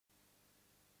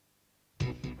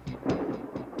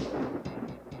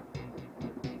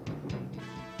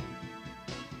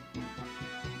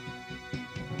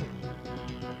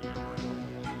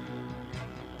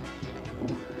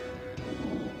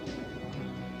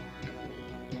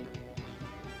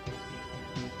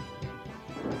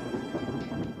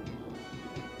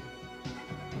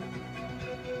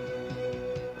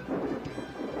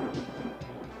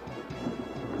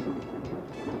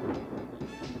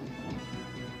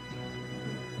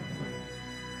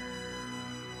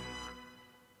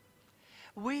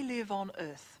We live on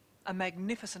Earth, a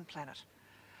magnificent planet.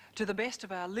 To the best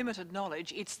of our limited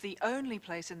knowledge, it's the only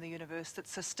place in the universe that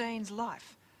sustains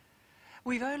life.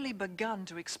 We've only begun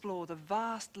to explore the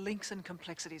vast links and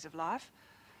complexities of life,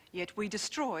 yet we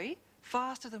destroy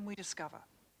faster than we discover.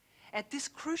 At this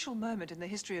crucial moment in the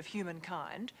history of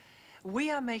humankind,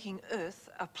 we are making Earth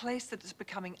a place that is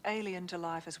becoming alien to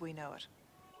life as we know it.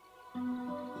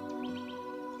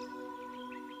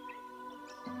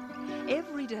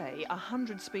 Every day,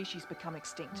 100 species become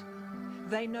extinct.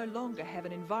 They no longer have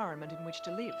an environment in which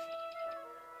to live.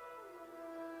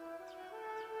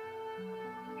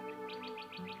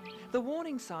 The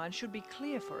warning sign should be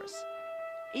clear for us.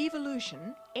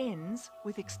 Evolution ends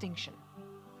with extinction.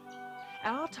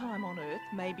 Our time on Earth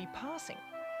may be passing.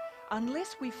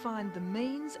 Unless we find the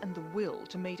means and the will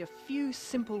to meet a few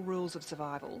simple rules of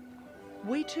survival,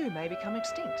 we too may become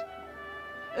extinct.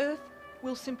 Earth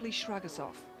will simply shrug us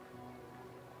off.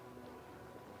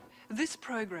 This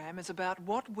program is about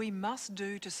what we must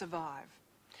do to survive.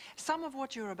 Some of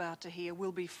what you're about to hear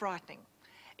will be frightening.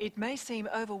 It may seem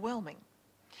overwhelming,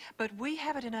 but we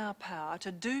have it in our power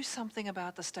to do something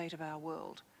about the state of our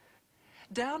world.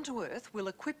 Down to Earth will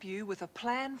equip you with a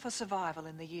plan for survival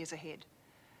in the years ahead.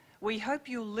 We hope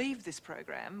you'll leave this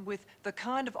program with the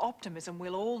kind of optimism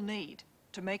we'll all need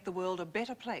to make the world a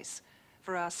better place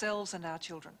for ourselves and our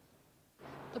children.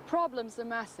 The problems are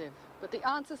massive, but the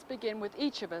answers begin with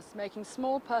each of us making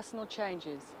small personal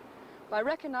changes. By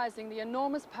recognizing the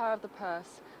enormous power of the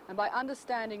purse and by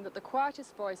understanding that the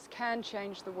quietest voice can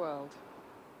change the world.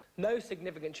 No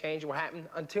significant change will happen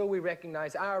until we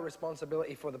recognize our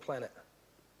responsibility for the planet.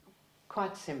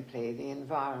 Quite simply, the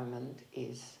environment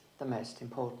is the most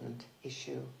important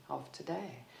issue of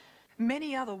today.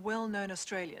 Many other well-known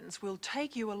Australians will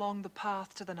take you along the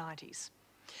path to the 90s.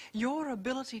 Your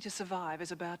ability to survive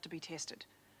is about to be tested.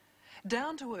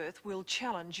 Down to Earth will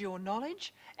challenge your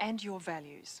knowledge and your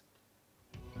values.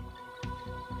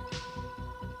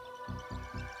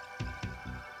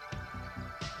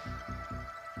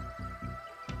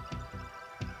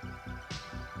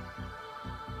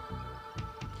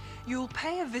 You'll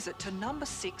pay a visit to number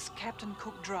 6 Captain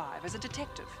Cook Drive as a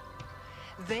detective.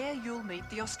 There you'll meet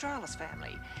the Australis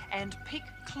family and pick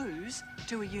clues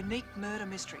to a unique murder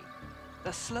mystery,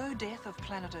 the slow death of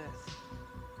planet Earth.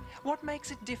 What makes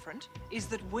it different is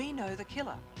that we know the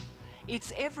killer.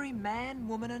 It's every man,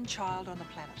 woman and child on the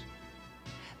planet.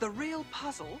 The real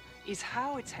puzzle is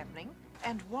how it's happening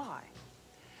and why.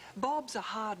 Bob's a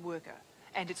hard worker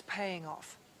and it's paying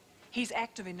off. He's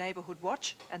active in Neighbourhood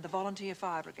Watch and the Volunteer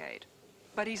Fire Brigade.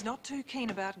 But he's not too keen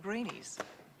about greenies.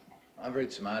 I've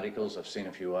read some articles, I've seen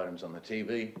a few items on the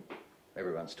TV.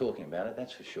 Everyone's talking about it,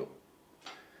 that's for sure.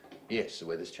 Yes, the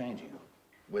weather's changing.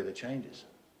 Weather changes.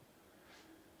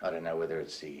 I don't know whether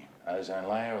it's the ozone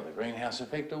layer or the greenhouse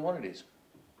effect or what it is.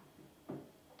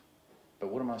 But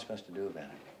what am I supposed to do about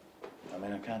it? I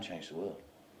mean, I can't change the world.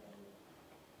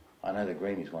 I know the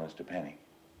greenies want us to panic.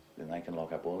 Then they can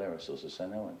lock up all their resources so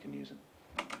no one can use them.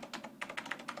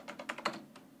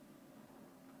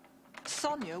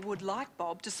 Sonia would like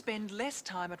Bob to spend less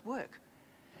time at work.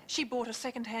 She bought a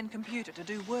second-hand computer to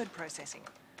do word processing.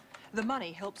 The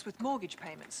money helps with mortgage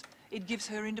payments. It gives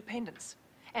her independence.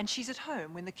 And she's at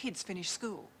home when the kids finish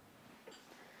school.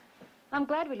 I'm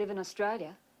glad we live in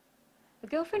Australia. A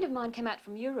girlfriend of mine came out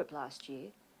from Europe last year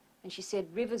and she said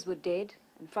rivers were dead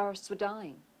and forests were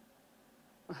dying.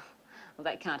 Well,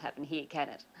 that can't happen here, can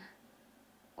it?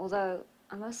 Although,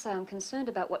 I must say I'm concerned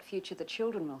about what future the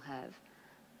children will have.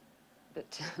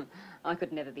 But I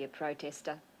could never be a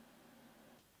protester.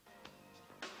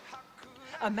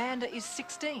 Amanda is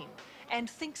 16 and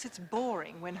thinks it's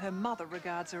boring when her mother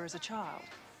regards her as a child.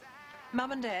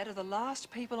 Mum and Dad are the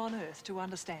last people on Earth to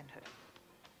understand her.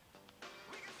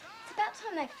 It's about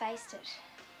time they faced it.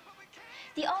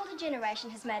 The older generation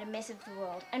has made a mess of the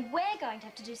world, and we're going to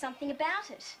have to do something about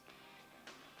it.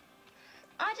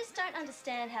 I just don't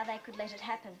understand how they could let it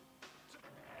happen.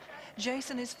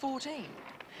 Jason is 14.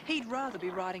 He'd rather be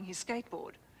riding his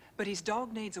skateboard, but his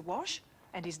dog needs a wash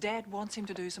and his dad wants him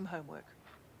to do some homework.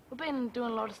 We've been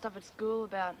doing a lot of stuff at school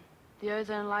about the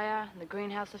ozone layer and the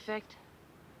greenhouse effect.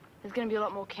 There's going to be a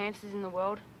lot more cancers in the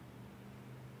world.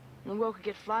 And the world could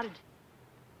get flooded.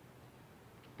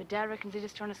 But Dad reckons they're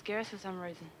just trying to scare us for some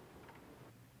reason.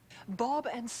 Bob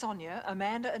and Sonia,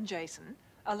 Amanda and Jason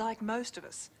are like most of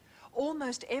us.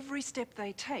 Almost every step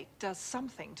they take does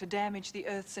something to damage the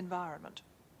Earth's environment.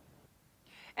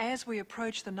 As we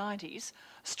approach the 90s,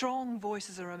 strong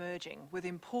voices are emerging with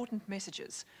important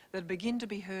messages that begin to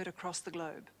be heard across the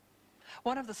globe.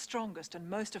 One of the strongest and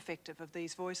most effective of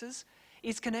these voices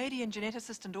is Canadian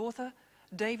geneticist and author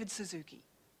David Suzuki.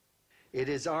 It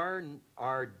is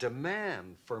our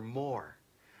demand for more,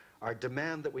 our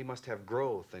demand that we must have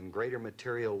growth and greater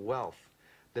material wealth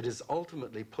that is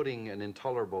ultimately putting an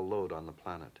intolerable load on the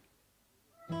planet.